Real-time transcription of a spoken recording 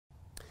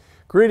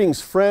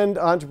Greetings, friend,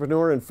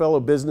 entrepreneur, and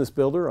fellow business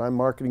builder. I'm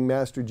Marketing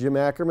Master Jim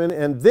Ackerman,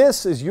 and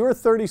this is your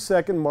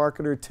 30-second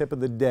marketer tip of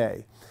the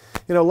day.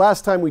 You know,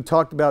 last time we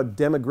talked about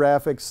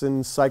demographics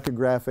and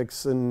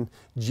psychographics and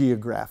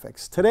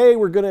geographics. Today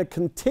we're going to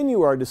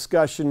continue our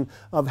discussion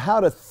of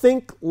how to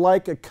think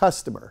like a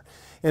customer.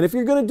 And if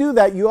you're going to do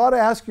that, you ought to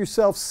ask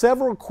yourself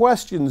several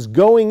questions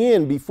going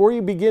in before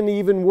you begin to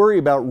even worry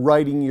about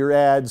writing your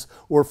ads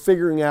or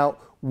figuring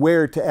out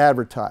where to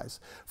advertise.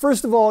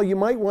 First of all, you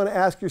might want to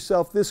ask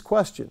yourself this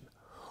question: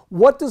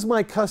 what does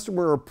my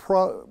customer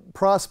or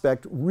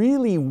prospect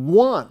really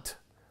want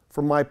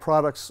from my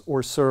products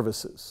or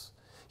services?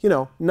 You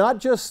know, not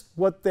just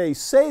what they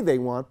say they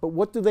want, but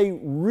what do they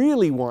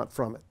really want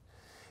from it?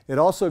 It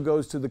also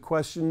goes to the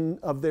question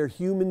of their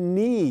human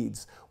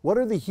needs. What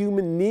are the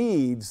human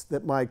needs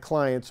that my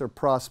clients or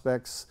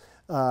prospects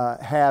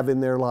have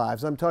in their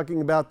lives? I'm talking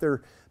about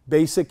their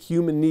basic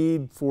human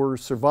need for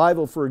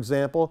survival, for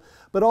example,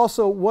 but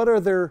also what are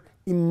their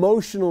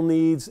emotional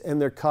needs and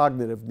their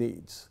cognitive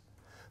needs.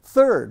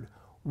 Third,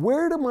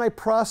 where do my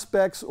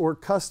prospects or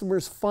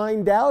customers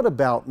find out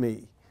about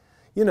me?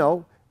 You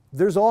know,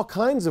 there's all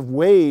kinds of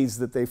ways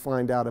that they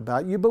find out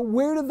about you, but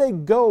where do they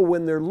go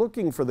when they're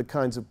looking for the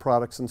kinds of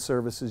products and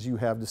services you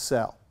have to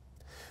sell?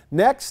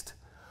 Next,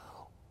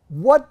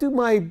 what do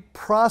my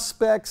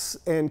prospects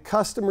and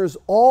customers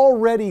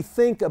already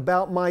think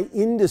about my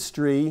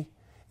industry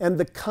and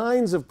the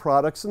kinds of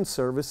products and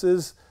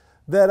services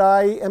that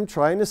I am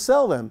trying to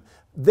sell them?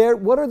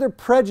 What are their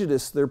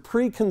prejudices, their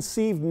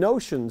preconceived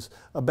notions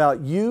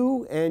about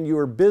you and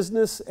your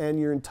business and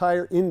your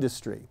entire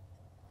industry?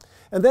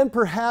 And then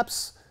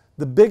perhaps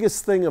the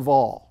biggest thing of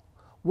all,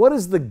 what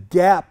is the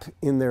gap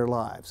in their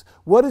lives?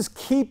 What is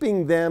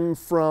keeping them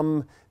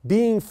from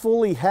being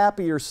fully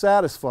happy or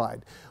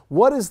satisfied?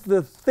 What is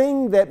the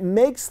thing that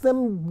makes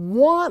them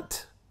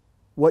want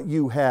what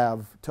you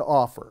have to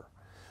offer?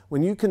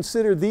 When you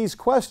consider these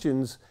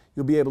questions,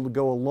 you'll be able to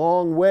go a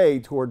long way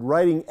toward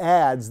writing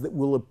ads that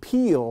will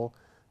appeal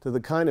to the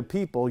kind of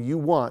people you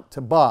want to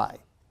buy.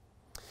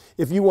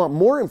 If you want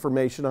more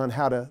information on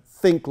how to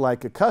think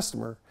like a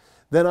customer,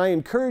 then I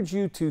encourage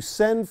you to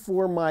send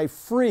for my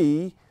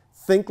free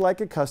Think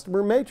Like a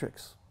Customer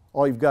Matrix.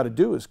 All you've got to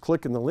do is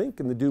click in the link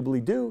in the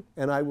doobly-doo,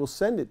 and I will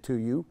send it to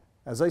you,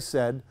 as I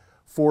said,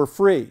 for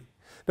free.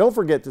 Don't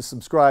forget to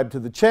subscribe to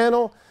the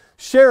channel,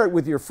 share it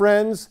with your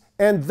friends,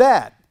 and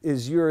that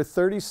is your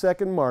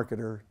 30-second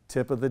marketer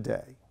tip of the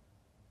day.